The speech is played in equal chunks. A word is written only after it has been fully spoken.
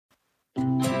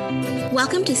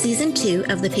Welcome to Season 2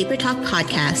 of the Paper Talk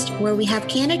podcast, where we have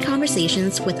candid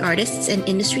conversations with artists and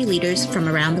industry leaders from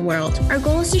around the world. Our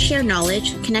goal is to share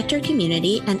knowledge, connect our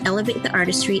community, and elevate the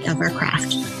artistry of our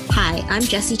craft. Hi, I'm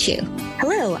Jessie Chu.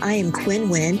 Hello, I am Quinn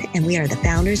Nguyen, and we are the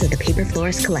founders of the Paper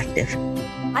Florist Collective.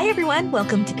 Hi, everyone.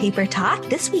 Welcome to Paper Talk.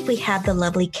 This week, we have the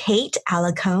lovely Kate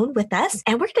Alarcon with us,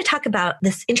 and we're going to talk about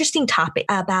this interesting topic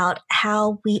about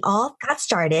how we all got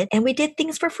started and we did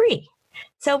things for free.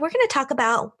 So we're going to talk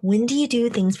about when do you do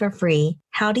things for free?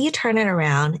 How do you turn it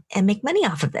around and make money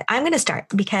off of it? I'm going to start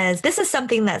because this is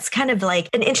something that's kind of like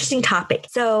an interesting topic.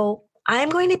 So I'm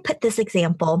going to put this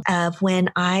example of when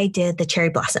I did the cherry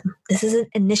blossom. This is an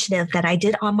initiative that I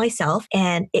did on myself,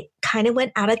 and it kind of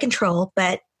went out of control,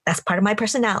 but that's part of my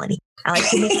personality. I like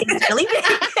to make things really big,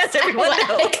 as everyone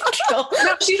knows.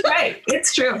 No, she's right.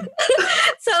 It's true.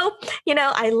 So,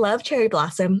 I love cherry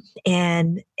blossom,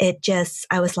 and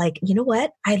I was like, you know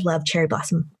what? I love cherry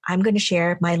blossom. I'm going to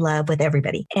share my love with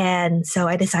everybody. And so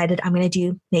I decided I'm going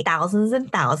to make thousands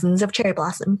and thousands of cherry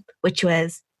blossom, which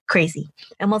was crazy.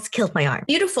 I almost killed my arm.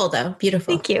 Beautiful, though.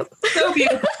 Beautiful. Thank you. So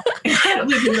beautiful.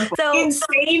 Incredibly beautiful.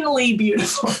 Insanely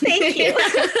beautiful. Thank you.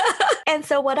 And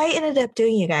so what I ended up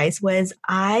doing, you guys, was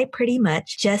I pretty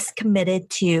much just committed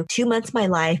to 2 months of my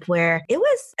life where it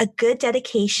was a good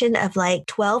dedication of like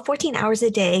 12, 14 hours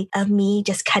a day of me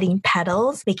just cutting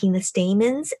petals, making the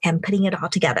stamens, and putting it all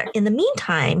together. In the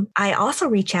meantime, I also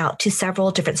reached out to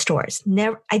several different stores.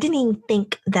 I didn't even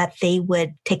think that they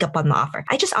would take up on the offer.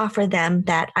 I just offered them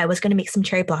that I was going to make some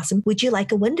cherry blossom. Would you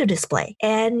like a window display?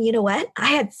 And you know what? I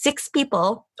had 6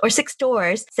 people or 6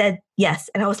 stores said yes.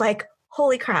 And I was like,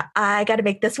 holy crap, I got to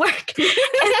make this work.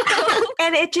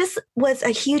 And it just was a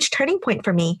huge turning point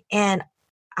for me. And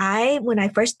when I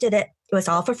first did it, it was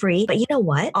all for free. But you know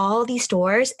what? All these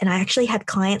stores, and I actually had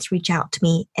clients reach out to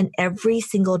me, and every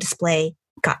single display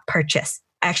got purchased.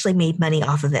 I actually made money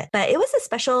off of it. But it was a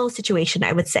special situation,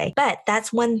 I would say. But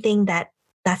that's one thing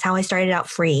that's how I started out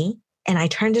free. And I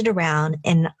turned it around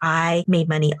and I made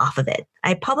money off of it.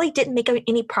 I probably didn't make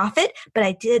any profit, but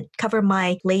I did cover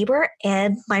my labor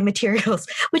and my materials,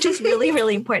 which is really,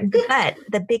 really important. But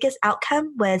the biggest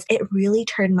outcome was it really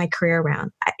turned my career around.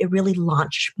 It really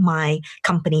launched my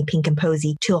company, Pink and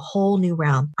Posy, to a whole new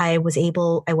realm. I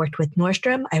worked with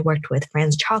Nordstrom. I worked with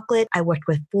Franz Chocolate. I worked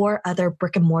with 4 other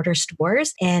brick and mortar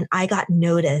stores, and I got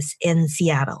noticed in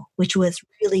Seattle, which was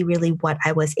really, really what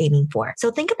I was aiming for.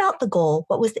 So think about the goal.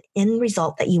 What was the end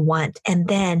result that you want? And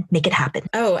then make it happen.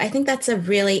 Oh, I think that's a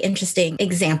really interesting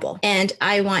example. And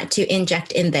I want to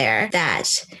inject in there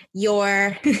that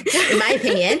in my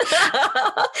opinion,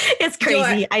 it's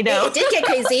crazy. I know. It did get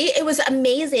crazy. It was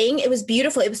amazing. It was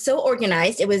beautiful. It was so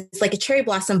organized. It was like a cherry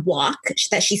blossom walk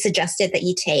that she suggested that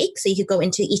you take. So you could go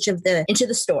into into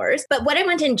the stores. But what I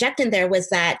want to inject in there was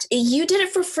that you did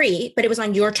it for free, but it was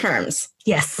on your terms.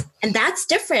 Yes. And that's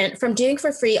different from doing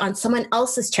for free on someone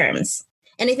else's terms.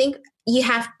 And I think you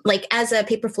have, like, as a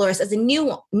paper florist, as a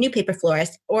new paper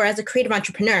florist, or as a creative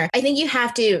entrepreneur, I think you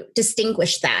have to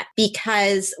distinguish that,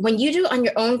 because when you do it on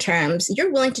your own terms,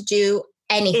 you're willing to do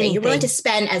anything. You're willing to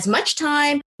spend as much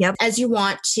time as you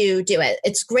want to do it.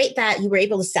 It's great that you were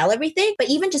able to sell everything, but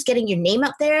even just getting your name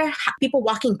out there, people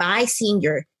walking by, seeing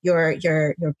your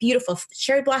beautiful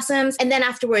cherry blossoms, and then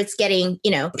afterwards getting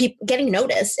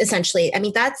noticed, essentially. I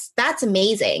mean, that's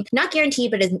amazing. Not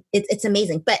guaranteed, but it's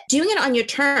amazing. But doing it on your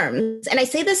terms, and I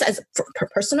say this as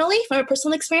personally, from a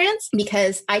personal experience,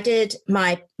 because I did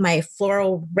my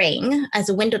floral ring as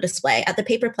a window display at the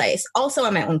Paper Place, also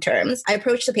on my own terms. I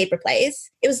approached the Paper Place.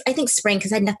 It was, I think, spring,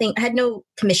 because I had no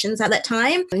commissions at that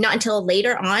time, not until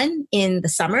later on in the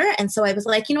summer. And so I was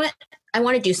like, you know what? I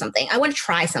want to do something. I want to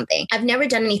try something. I've never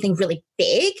done anything really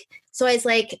big. So I was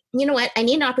like, you know what? I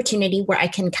need an opportunity where I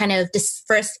can kind of just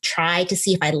first try to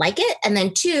see if I like it. And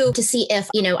then 2, to see if,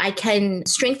 I can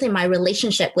strengthen my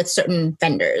relationship with certain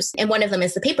vendors. And one of them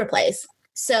is the Paper Place.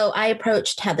 So I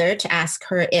approached Heather to ask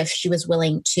her if she was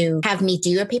willing to have me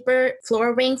do a paper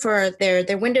floral ring for their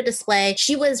window display.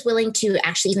 She was willing to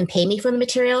actually even pay me for the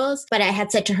materials. But I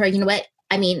had said to her, you know what?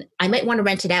 I mean, I might want to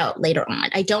rent it out later on.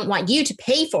 I don't want you to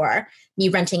pay for me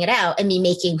renting it out and me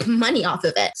making money off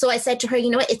of it. So I said to her, you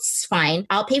know what? It's fine.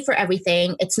 I'll pay for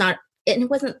everything. It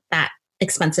wasn't that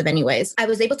expensive anyways. I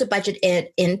was able to budget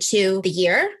it into the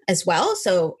year as well.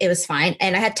 So it was fine.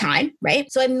 And I had time,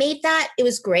 right? So I made that. It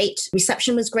was great.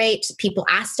 Reception was great. People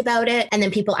asked about it. And then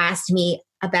people asked me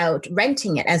about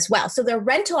renting it as well. So there are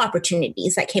rental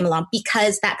opportunities that came along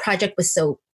because that project was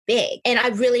so big. And I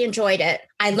really enjoyed it.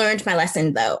 I learned my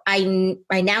lesson though. I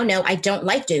now know I don't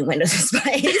like doing windows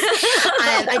displays.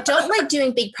 I don't like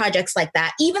doing big projects like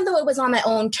that, even though it was on my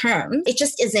own terms. It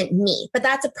just isn't me, but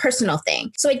that's a personal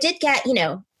thing. So I did get,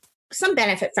 some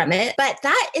benefit from it, but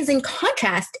that is in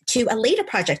contrast to a later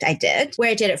project I did where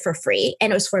I did it for free,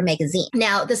 and it was for a magazine.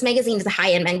 Now, this magazine is a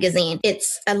high-end magazine.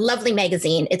 It's a lovely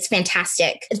magazine. It's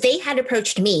fantastic. They had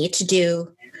approached me to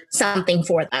do something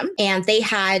for them. And they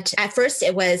had, at first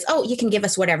it was, oh, you can give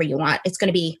us whatever you want. It's going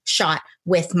to be shot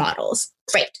with models.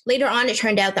 Great. Later on, it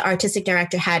turned out the artistic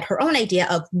director had her own idea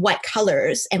of what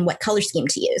colors and what color scheme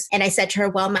to use. And I said to her,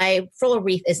 well, my floral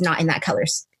wreath is not in that color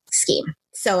scheme.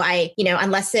 So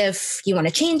unless if you want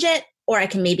to change it, or I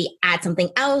can maybe add something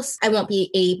else, I won't be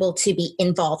able to be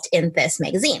involved in this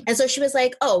magazine. And so she was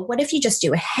like, oh, what if you just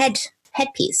do a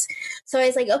headpiece? So I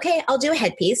was like, okay, I'll do a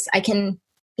headpiece. I can,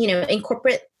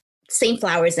 incorporate same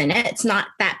flowers in it. It's not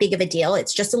that big of a deal.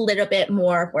 It's just a little bit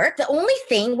more work. The only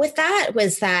thing with that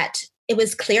was that it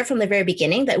was clear from the very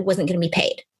beginning that it wasn't going to be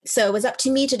paid. So it was up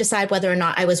to me to decide whether or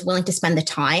not I was willing to spend the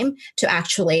time to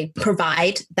actually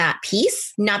provide that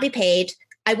piece, not be paid.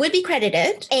 I would be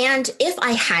credited. And if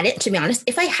I hadn't, to be honest,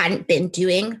 if I hadn't been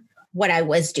doing what I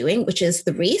was doing, which is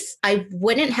the wreath, I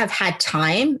wouldn't have had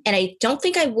time. And I don't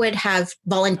think I would have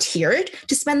volunteered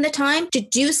to spend the time to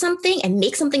do something and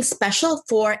make something special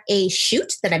for a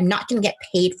shoot that I'm not going to get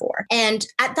paid for. And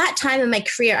at that time in my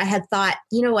career, I had thought,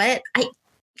 you know what? I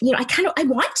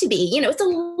want to be, it's a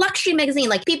luxury magazine.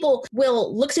 Like, people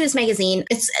will look through this magazine.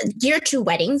 It's geared to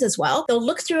weddings as well. They'll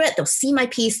look through it. They'll see my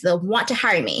piece. They'll want to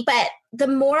hire me. But the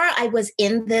more I was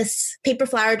in this paper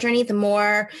flower journey, the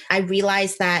more I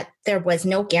realized that there was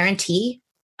no guarantee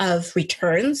of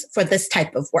returns for this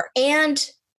type of work. And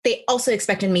they also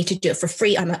expected me to do it for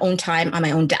free on my own time, on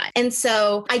my own dime. And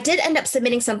so I did end up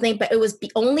submitting something, but it was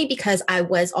only because I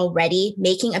was already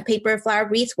making a paper flower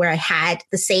wreath where I had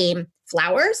the same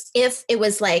flowers. If it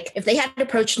was like, if they had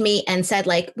approached me and said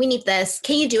like, we need this,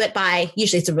 can you do it by,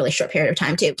 usually it's a really short period of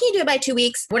time too. Can you do it by 2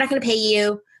 weeks? We're not going to pay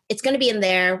you. It's going to be in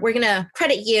there. We're going to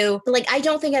credit you. But like, I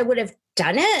don't think I would have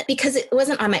done it because it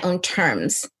wasn't on my own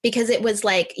terms, because it was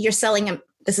like, you're selling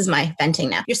this is my venting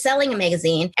now. You're selling a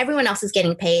magazine. Everyone else is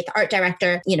getting paid. The art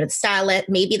director, the stylist,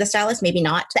 maybe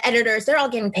not. The editors, they're all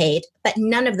getting paid, but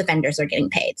none of the vendors are getting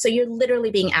paid. So you're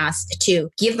literally being asked to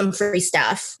give them free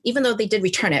stuff, even though they did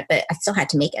return it, but I still had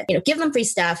to make it. Give them free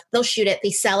stuff. They'll shoot it.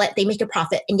 They sell it. They make a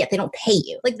profit, and yet they don't pay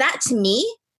you. Like, that to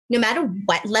me, no matter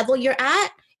what level you're at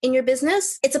in your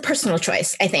business, it's a personal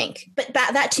choice, I think. But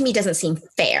that to me doesn't seem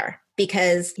fair,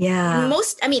 because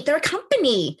they're a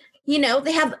company.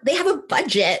 They have a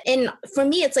budget. And for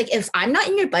me, it's like, if I'm not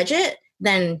in your budget,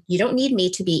 then you don't need me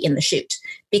to be in the shoot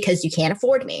because you can't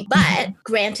afford me. But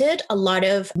granted, a lot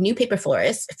of new paper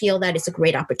florists feel that it's a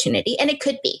great opportunity, and it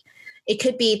could be. It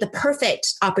could be the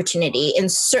perfect opportunity in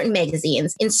certain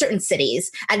magazines, in certain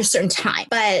cities at a certain time.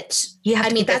 But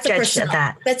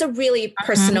that's a really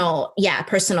personal,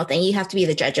 personal thing. You have to be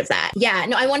the judge of that. Yeah,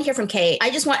 no, I want to hear from Kate.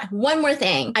 I just want one more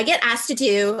thing. I get asked to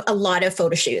do a lot of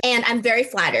photo shoots, and I'm very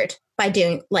flattered by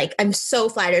doing, I'm so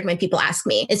flattered when people ask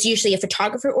me. It's usually a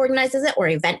photographer organizes it, or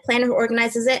an event planner who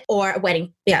organizes it, or a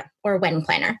wedding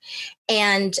planner.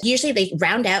 And usually they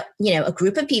round out, a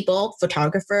group of people,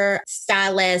 photographer,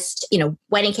 stylist,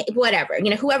 wedding, whatever,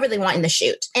 whoever they want in the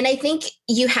shoot. And I think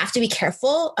you have to be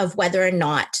careful of whether or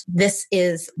not this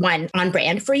is, one, on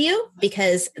brand for you,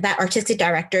 because that artistic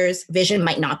director's vision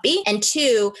might not be. And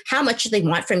two, how much do they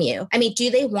want from you? I mean,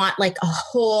 do they want like a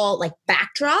whole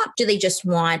backdrop? Do they just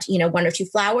want, 1 or 2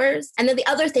 flowers? And then the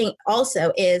other thing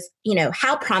also is,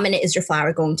 how prominent is your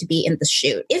flower going to be in the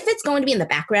shoot? If it's going to be in the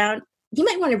background, you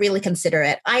might want to really consider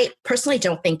it. I personally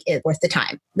don't think it's worth the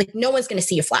time. No one's going to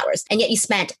see your flowers. And yet you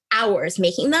spent hours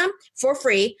making them for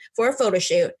free for a photo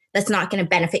shoot that's not going to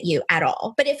benefit you at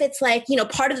all. But if it's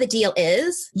part of the deal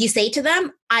is you say to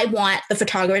them, I want the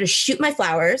photographer to shoot my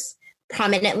flowers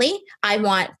prominently. I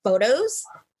want photos.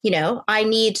 I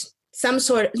need some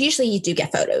sort of, usually you do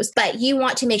get photos, but you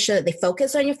want to make sure that they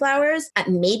focus on your flowers.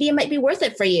 Maybe it might be worth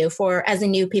it for you as a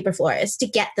new paper florist to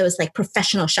get those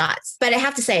professional shots. But I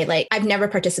have to say, I've never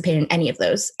participated in any of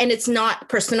those. And it's not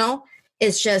personal.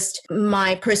 It's just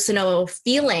my personal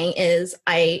feeling is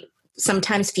I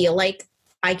sometimes feel like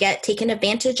I get taken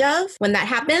advantage of when that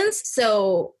happens.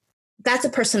 So that's a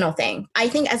personal thing. I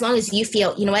think as long as you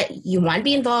feel, you know what, you want to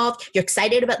be involved, you're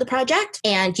excited about the project,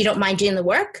 and you don't mind doing the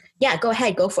work, yeah, go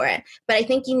ahead, go for it. But I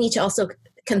think you need to also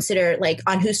consider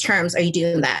on whose terms are you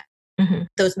doing that?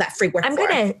 That free work. I'm going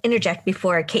to interject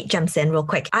before Kate jumps in real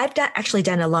quick. I've actually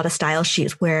done a lot of style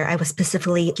shoots where I was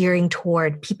specifically gearing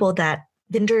toward people that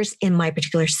vendors in my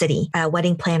particular city,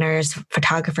 wedding planners,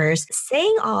 photographers.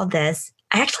 Saying all this,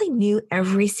 I actually knew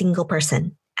every single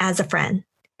person as a friend,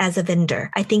 as a vendor.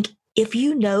 I think if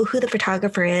you know who the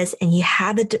photographer is and you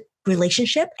have a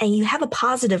relationship and you have a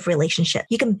positive relationship,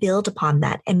 you can build upon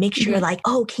that and make sure like,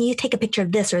 oh, can you take a picture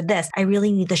of this or this? I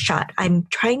really need the shot. I'm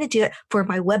trying to do it for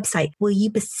my website. Will you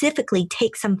specifically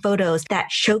take some photos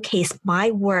that showcase my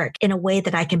work in a way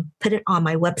that I can put it on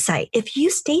my website? If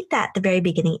you state that at the very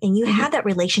beginning and you have that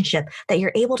relationship that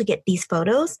you're able to get these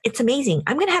photos, it's amazing.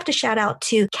 I'm going to have to shout out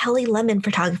to Kelly Lemon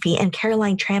Photography and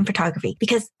Caroline Tran Photography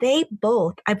because they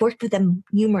both, I've worked with them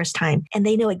numerous times and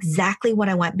they know exactly what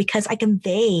I want because I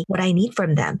convey what I need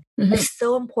from them. It's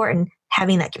so important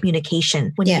having that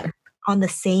communication when you're on the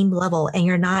same level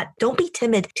and don't be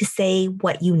timid to say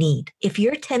what you need. If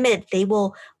you're timid, they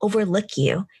will overlook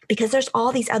you because there's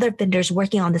all these other vendors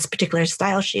working on this particular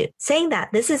style shoot. Saying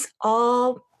that this is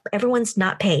all everyone's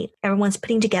not paid. Everyone's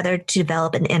putting together to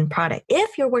develop an end product.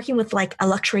 If you're working with like a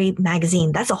luxury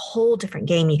magazine, that's a whole different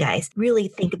game, you guys. Really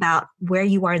think about where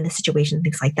you are in the situation,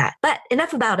 things like that. But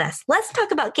enough about us. Let's talk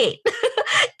about Kate.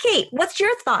 Kate, what's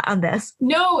your thought on this?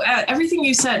 No, everything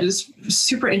you said is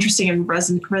super interesting and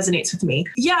resonates with me.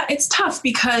 Yeah, it's tough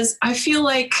because I feel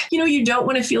like, you don't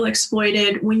want to feel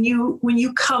exploited when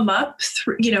you come up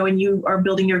through, and you are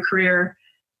building your career.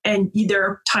 And there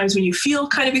are times when you feel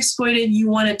kind of exploited. You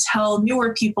want to tell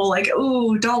newer people like,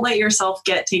 oh, don't let yourself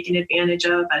get taken advantage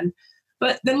of.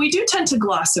 But then we do tend to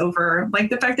gloss over like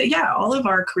the fact that, all of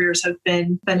our careers have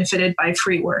been benefited by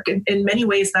free work. And in many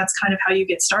ways, that's kind of how you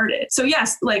get started. So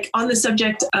yes, like on the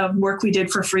subject of work we did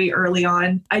for free early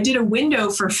on, I did a window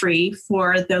for free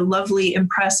for the lovely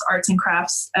Impress Arts and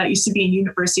Crafts. Used to be in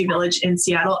University Village in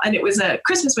Seattle. And it was a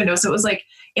Christmas window. So it was like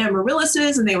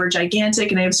amaryllises and they were gigantic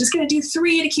and I was just going to do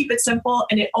 3 to keep it simple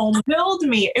and it all killed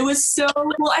me. It was so,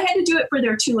 well, I had to do it for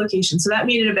their 2 locations. So that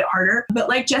made it a bit harder. But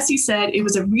like Jessie said, it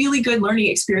was a really good learning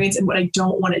experience and what I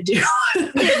don't want to do.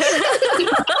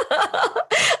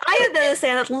 I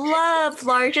understand. Love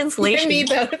large installations. Me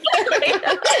both.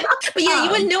 But you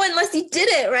wouldn't know unless you did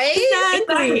it, right?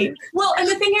 Exactly. Well, and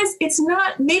the thing is, it's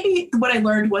not, maybe what I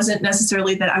learned wasn't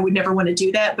necessarily that I would never want to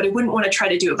do that, but I wouldn't want to try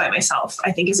to do it by myself,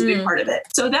 I think is a big part of it.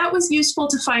 So that was useful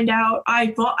to find out.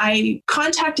 I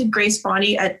contacted Grace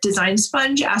Bonney at Design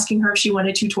Sponge, asking her if she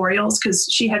wanted tutorials because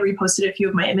she had reposted a few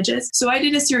of my images. So I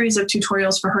did a series of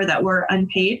tutorials for her that were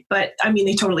unpaid, but I mean,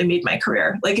 they totally made my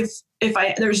career. Like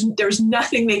there's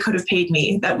nothing they could have paid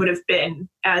me that would have been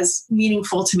as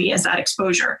meaningful to me as that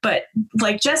exposure. But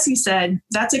like Jessie said,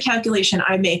 that's a calculation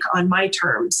I make on my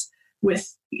terms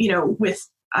with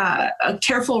a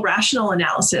careful, rational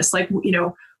analysis. Like,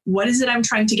 what is it I'm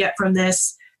trying to get from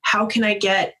this? How can I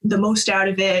get the most out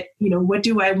of it? What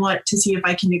do I want to see if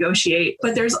I can negotiate?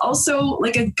 But there's also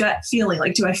like a gut feeling,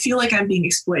 like, do I feel like I'm being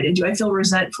exploited? Do I feel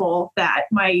resentful that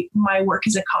my work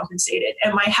isn't compensated?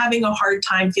 Am I having a hard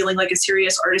time feeling like a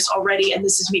serious artist already? And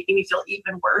this is making me feel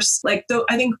even worse. Like,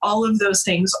 I think all of those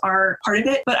things are part of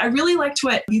it. But I really liked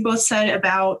what you both said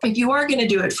about if you are going to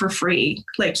do it for free,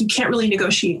 like you can't really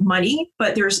negotiate money,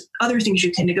 but there's other things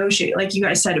you can negotiate. Like you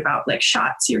guys said about like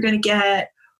shots you're going to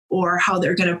get, or how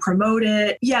they're going to promote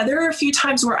it. Yeah, there are a few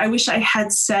times where I wish I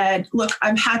had said, look,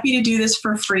 I'm happy to do this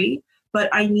for free, but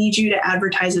I need you to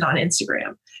advertise it on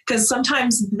Instagram. Because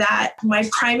sometimes my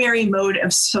primary mode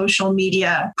of social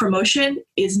media promotion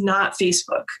is not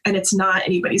Facebook and it's not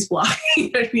anybody's blog.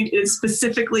 You know what I mean? It's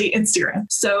specifically Instagram.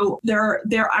 So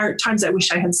there are times I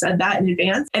wish I had said that in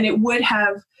advance, and it would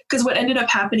have, because what ended up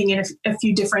happening in a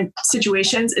few different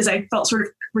situations is I felt sort of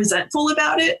resentful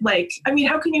about it. Like, I mean,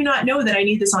 how can you not know that I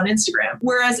need this on Instagram?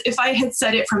 Whereas if I had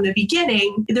said it from the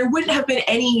beginning, there wouldn't have been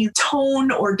any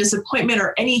tone or disappointment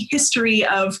or any history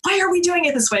of why are we doing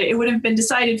it this way? It would have been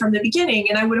decided from the beginning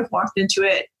and I would have walked into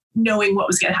it knowing what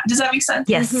was going to happen. Does that make sense?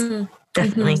 Yes.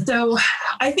 Definitely. So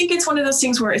I think it's one of those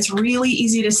things where it's really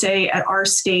easy to say at our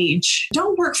stage,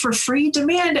 don't work for free,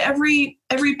 demand every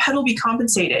petal be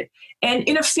compensated. And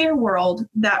in a fair world,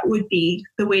 that would be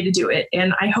the way to do it.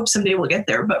 And I hope someday we'll get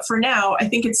there. But for now, I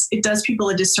think it does people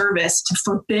a disservice to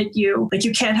forbid you. Like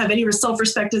you can't have any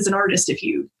self-respect as an artist if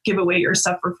you give away your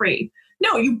stuff for free.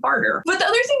 No, you barter. But the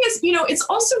other thing is, it's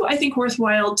also, I think,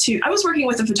 worthwhile I was working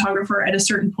with a photographer at a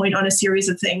certain point on a series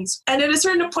of things. And at a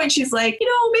certain point, she's like,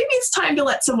 maybe it's time to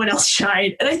let someone else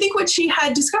shine. And I think what she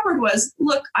had discovered was,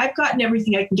 look, I've gotten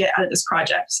everything I can get out of this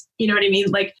project. You know what I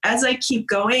mean? Like, as I keep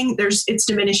going, it's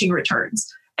diminishing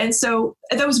returns. And so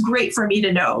that was great for me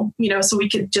to know, so we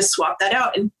could just swap that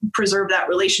out and preserve that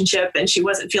relationship. And she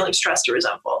wasn't feeling stressed or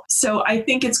resentful. So I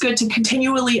think it's good to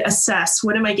continually assess,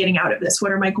 what am I getting out of this?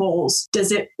 What are my goals?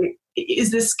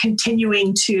 Is this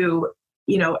continuing to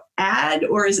add,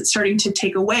 or is it starting to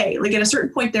take away? Like at a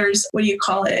certain point, there's, what do you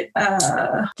call it?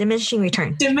 Diminishing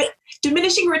return.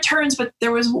 Diminishing returns, but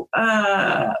there was,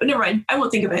 never mind. I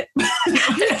won't think of it.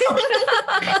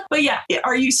 But yeah, is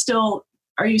it still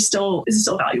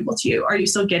valuable to you? Are you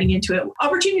still getting into it?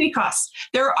 Opportunity costs.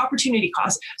 There are opportunity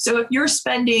costs. So if you're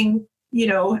spending,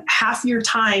 half your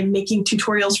time making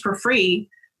tutorials for free,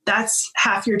 that's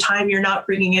half your time you're not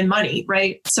bringing in money,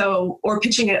 right? So, or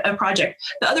pitching a project.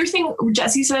 The other thing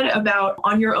Jesse said about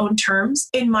on your own terms,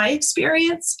 in my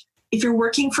experience, if you're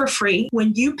working for free,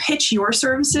 when you pitch your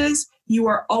services, you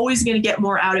are always going to get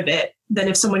more out of it than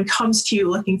if someone comes to you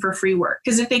looking for free work.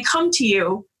 Because if they come to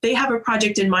you, they have a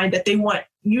project in mind that they want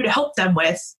you to help them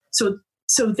with. So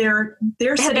they're they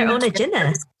have their own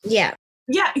agenda. Yeah.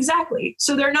 Yeah, exactly.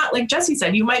 So they're not, like Jesse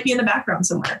said, you might be in the background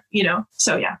somewhere,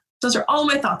 So yeah. Those are all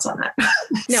my thoughts on that.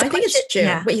 No, I think it's true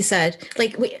what you said.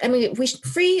 Like,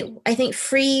 I think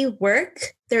free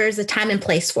work, there is a time and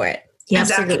place for it. Yeah,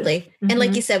 absolutely. Mm-hmm. And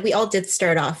like you said, we all did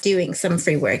start off doing some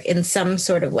free work in some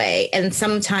sort of way. And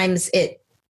sometimes it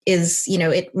is,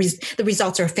 the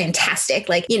results are fantastic.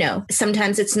 Like,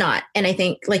 sometimes it's not. And I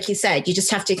think, like you said, you just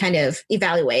have to kind of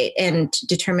evaluate and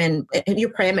determine your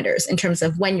parameters in terms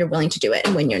of when you're willing to do it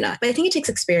and when you're not. But I think it takes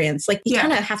experience. Like you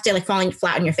kind of have to fall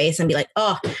flat on your face and be like,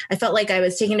 oh, I felt like I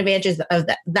was taking advantage of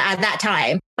that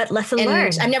time. But lesson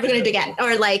learned. I'm never going to do it again.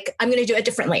 Or like, I'm going to do it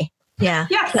differently. Yeah.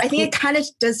 Yeah. I think it kind of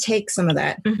does take some of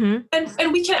that. Mm-hmm.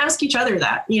 And we can ask each other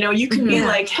that, you could be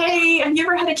like, hey, have you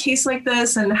ever had a case like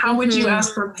this? And how would you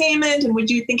ask for payment? And would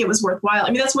you think it was worthwhile?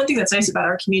 I mean, that's one thing that's nice about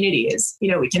our community is,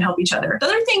 we can help each other. The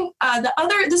other thing,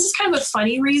 this is kind of a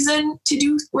funny reason to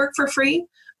do work for free,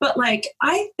 but like,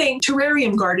 I think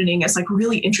terrarium gardening is like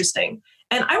really interesting.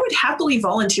 And I would happily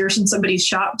volunteer in somebody's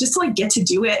shop just to get to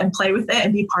do it and play with it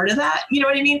and be part of that. You know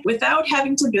what I mean? Without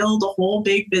having to build a whole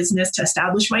big business to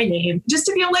establish my name, just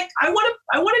to be like, I want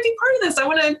to be part of this. I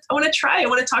want to try. I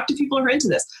want to talk to people who are into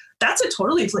this. That's a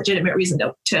totally legitimate reason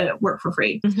to work for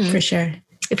free. Mm-hmm. For sure.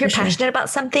 If you're passionate about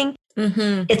something,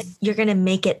 you're going to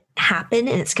make it happen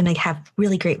and it's going to have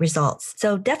really great results.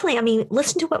 So definitely,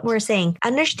 listen to what we're saying.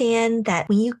 Understand that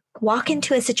when you walk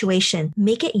into a situation,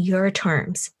 make it your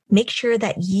terms. Make sure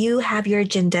that you have your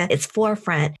agenda, its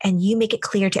forefront, and you make it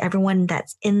clear to everyone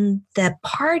that's in the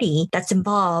party that's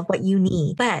involved what you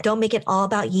need. But don't make it all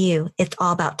about you. It's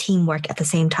all about teamwork at the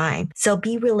same time. So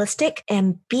be realistic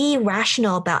and be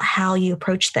rational about how you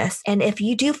approach this. And if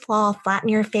you do fall flat in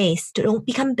your face, don't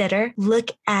become bitter.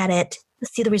 Look at it,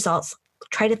 see the results.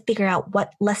 Try to figure out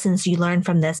what lessons you learn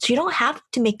from this so you don't have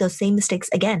to make those same mistakes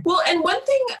again. Well, and one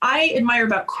thing I admire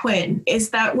about Quinn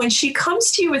is that when she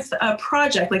comes to you with a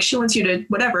project, like she wants you to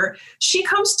whatever, she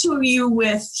comes to you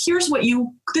with, here's why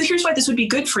this would be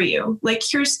good for you. Like,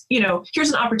 here's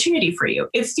an opportunity for you.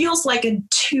 It feels like a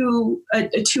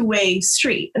two-way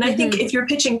street. And I think if you're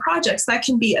pitching projects, that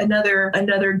can be another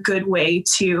good way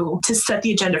to set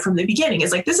the agenda from the beginning.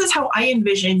 Is like, this is how I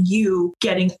envision you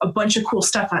getting a bunch of cool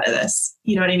stuff out of this.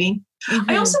 You know what I mean?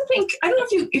 I also think, I don't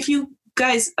know if you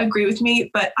guys agree with me,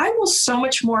 but I will so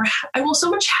much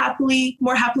happily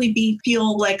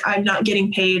feel like I'm not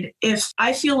getting paid if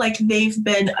I feel like they've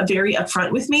been very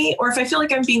upfront with me, or if I feel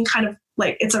like I'm being kind of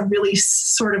like, it's a really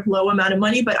sort of low amount of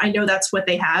money, but I know that's what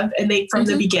they have. And they, from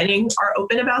the beginning, are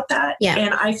open about that. Yeah.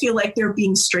 And I feel like they're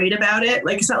being straight about it.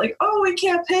 Like, it's not like, oh, I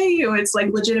can't pay you. It's like,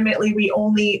 legitimately,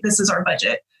 this is our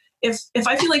budget. If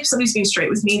I feel like somebody's being straight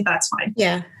with me, that's fine.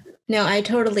 Yeah. No, I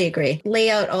totally agree. Lay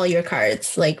out all your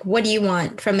cards. Like, what do you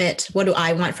want from it? What do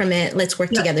I want from it? Let's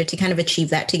work together to kind of achieve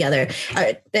that together,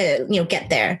 get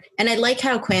there. And I like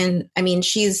how Quinn,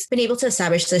 she's been able to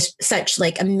establish such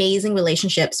like amazing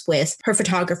relationships with her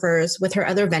photographers, with her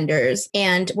other vendors,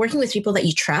 and working with people that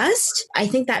you trust. I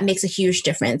think that makes a huge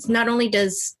difference. Not only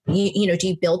does do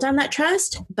you build on that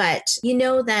trust, but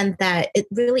then that it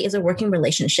really is a working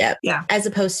relationship, as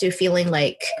opposed to feeling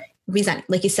like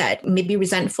you said, maybe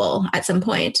resentful at some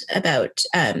point about,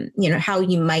 how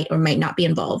you might or might not be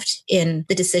involved in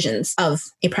the decisions of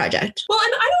a project. Well,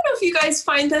 and I don't know if you guys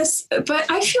find this, but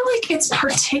I feel like it's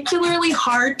particularly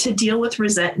hard to deal with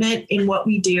resentment in what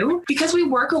we do because we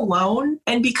work alone,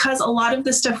 and because a lot of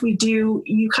the stuff we do,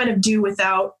 you kind of do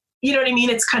without, you know what I mean?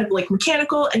 It's kind of like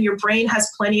mechanical, and your brain has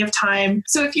plenty of time.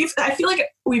 So I feel like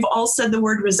we've all said the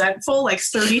word resentful like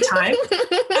 30 times.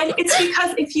 And it's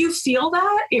because if you feel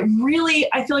that, it really,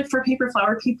 I feel like for paper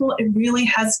flower people, it really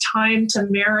has time to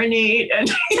marinate and,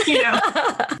 you know.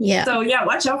 Yeah. So yeah,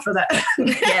 watch out for that.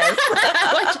 Yes.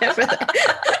 Watch out for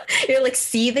that. You're like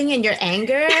seething in your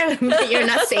anger, but you're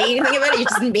not saying anything about it. You're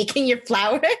just making your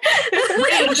flower.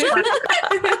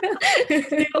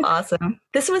 Awesome.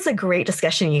 This was a great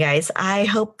discussion, you guys. I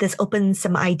hope this opens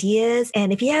some ideas.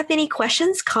 And if you have any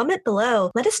questions, comment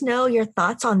below. Let us know your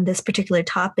thoughts on this particular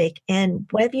topic and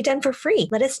what have you done for free?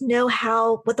 Let us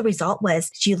know what the result was.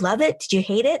 Did you love it? Did you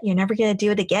hate it? You're never going to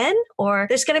do it again? Or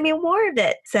there's going to be more of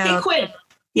it. So, Hey, Quinn.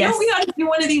 You know what we ought to do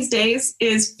one of these days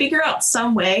is figure out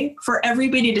some way for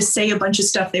everybody to say a bunch of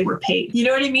stuff they were paid. You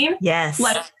know what I mean? Yes.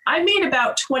 Like I made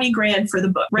about 20 grand for the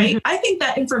book, right? Mm-hmm. I think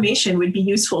that information would be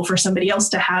useful for somebody else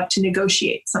to have to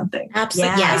negotiate something.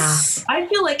 Absolutely. Yeah. Yes. I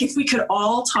feel like if we could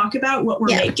all talk about what we're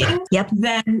making,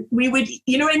 then we would,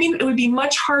 you know what I mean? It would be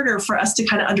much harder for us to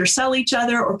kind of undersell each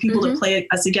other or people to play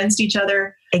us against each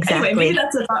other. Exactly. Anyway, maybe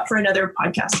that's a thought for another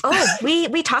podcast. Oh,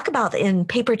 we talk about in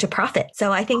Paper to Profit.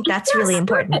 So I think that's really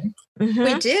important. Mm-hmm.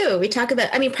 We do. We talk about,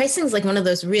 I mean, pricing is like one of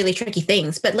those really tricky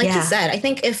things. But like you said, I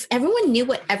think if everyone knew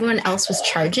what everyone else was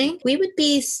charging, we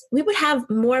would have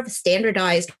more of a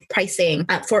standardized pricing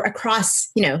for across,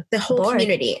 you know, the whole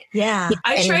community. Yeah.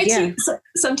 I try to,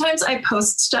 sometimes I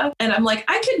post stuff and I'm like,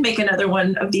 I could make another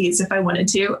one of these if I wanted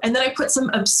to. And then I put some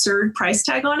absurd price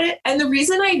tag on it. And the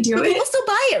reason I do it. People still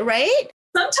buy it, right?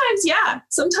 Sometimes, yeah.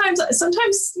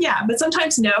 Sometimes, yeah, but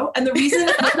sometimes no. And the reason,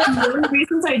 one of the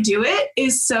reasons I do it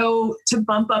is so to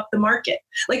bump up the market.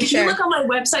 Like if you look on my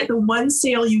website, the one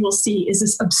sale you will see is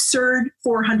this absurd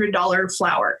 $400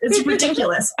 flower. It's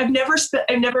ridiculous. I've never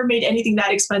made anything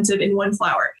that expensive in one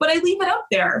flower, but I leave it up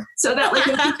there so that like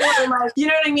when people are like, you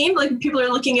know what I mean? Like when people are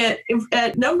looking at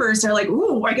numbers, they're like,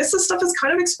 ooh, I guess this stuff is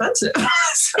kind of expensive.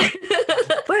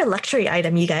 We're a luxury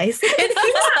item, you guys.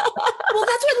 Well,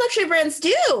 that's what luxury brands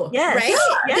do, right?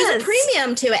 Yes. There's a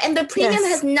premium to it. And the premium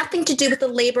has nothing to do with the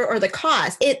labor or the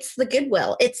cost. It's the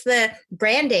goodwill. It's the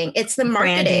branding. It's the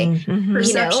marketing,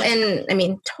 you know, and I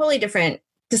mean, totally different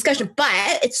discussion,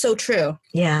 but it's so true.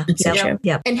 Yeah. It's so true.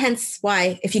 Yep. And hence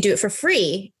why if you do it for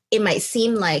free, it might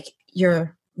seem like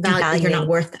you're not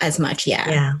worth as much.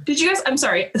 Yeah. Did you guys, I'm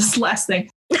sorry, this last thing.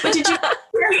 But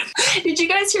did you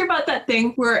guys hear about that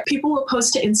thing where people will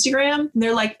post to Instagram and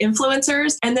they're like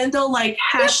influencers and then they'll like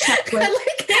hashtag like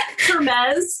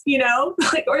Hermes, you know,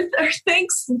 like or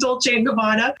thanks Dolce &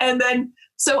 Gabbana. And then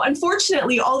so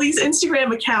unfortunately, all these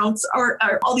Instagram accounts are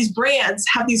all these brands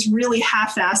have these really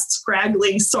half-assed,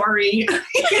 scraggly, sorry, you know,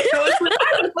 it's like,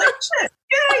 I was like, shit.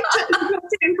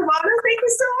 Thank you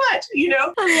so much. You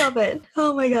know, I love it.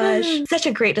 Oh my gosh. Such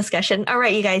a great discussion. All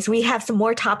right, you guys, we have some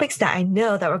more topics that I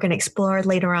know that we're going to explore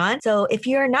later on. So if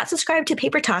you're not subscribed to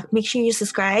Paper Talk, make sure you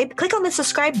subscribe. Click on the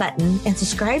subscribe button and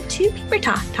subscribe to Paper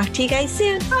Talk. Talk to you guys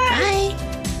soon. Bye.